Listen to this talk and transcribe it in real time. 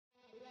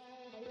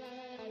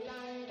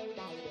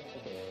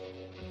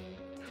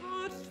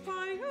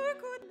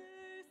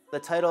The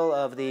title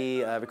of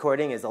the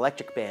recording is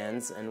Electric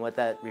Bands, and what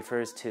that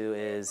refers to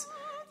is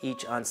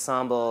each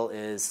ensemble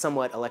is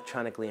somewhat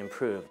electronically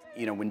improved.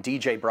 You know, when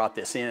DJ brought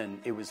this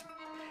in, it was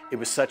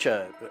such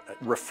a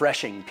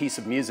refreshing piece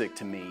of music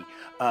to me,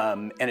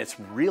 and it's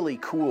really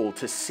cool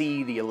to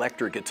see the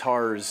electric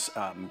guitar's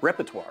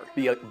repertoire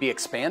be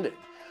expanded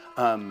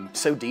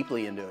so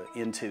deeply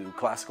into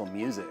classical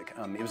music.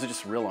 It was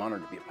just a real honor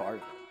to be a part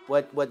of it.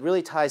 What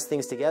really ties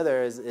things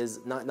together is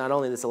not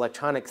only this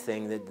electronic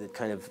thing that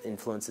kind of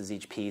influences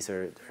each piece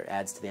or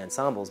adds to the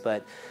ensembles,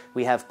 but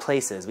we have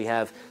places. We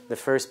have the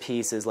first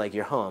piece is like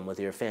your home with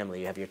your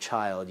family. You have your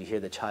child. You hear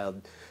the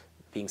child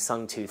being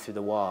sung to through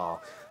the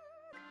wall.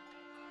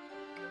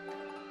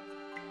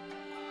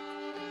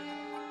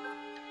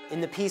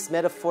 In the piece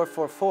Metaphor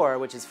 4/4,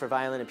 which is for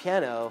violin and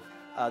piano,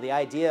 the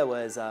idea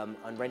was on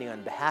writing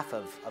on behalf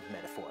of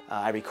Metaphor.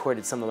 I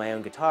recorded some of my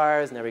own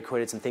guitars, and I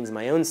recorded some things in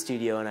my own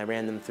studio, and I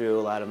ran them through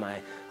a lot of my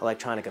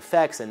electronic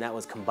effects, and that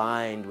was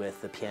combined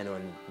with the piano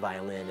and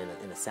violin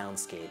in a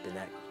soundscape, and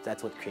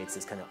that's what creates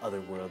this kind of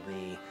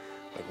otherworldly,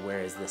 like,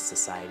 where is this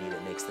society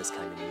that makes this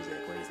kind of music?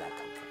 Where does that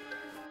come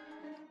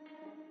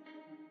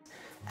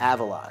from?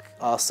 Avaloch,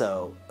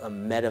 also a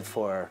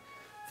metaphor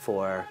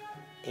for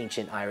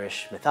ancient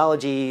Irish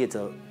mythology. It's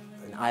an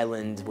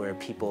island where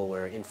people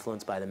were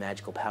influenced by the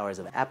magical powers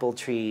of apple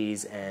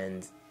trees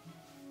and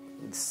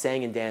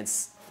sang and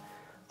danced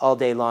all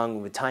day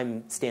long with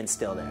time stand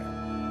still there.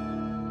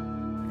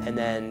 And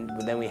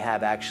then we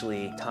have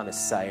actually Thomas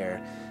Sire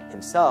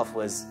himself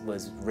was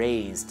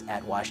raised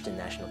at Washington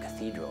National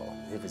Cathedral.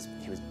 He was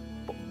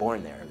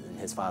born there, and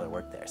his father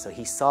worked there. So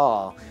he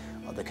saw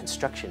the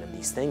construction of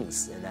these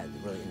things, and that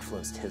really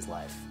influenced his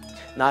life.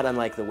 Not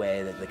unlike the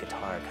way that the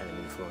guitar kind of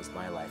influenced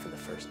my life in the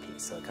first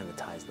piece, so it kind of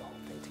ties the whole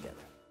thing together.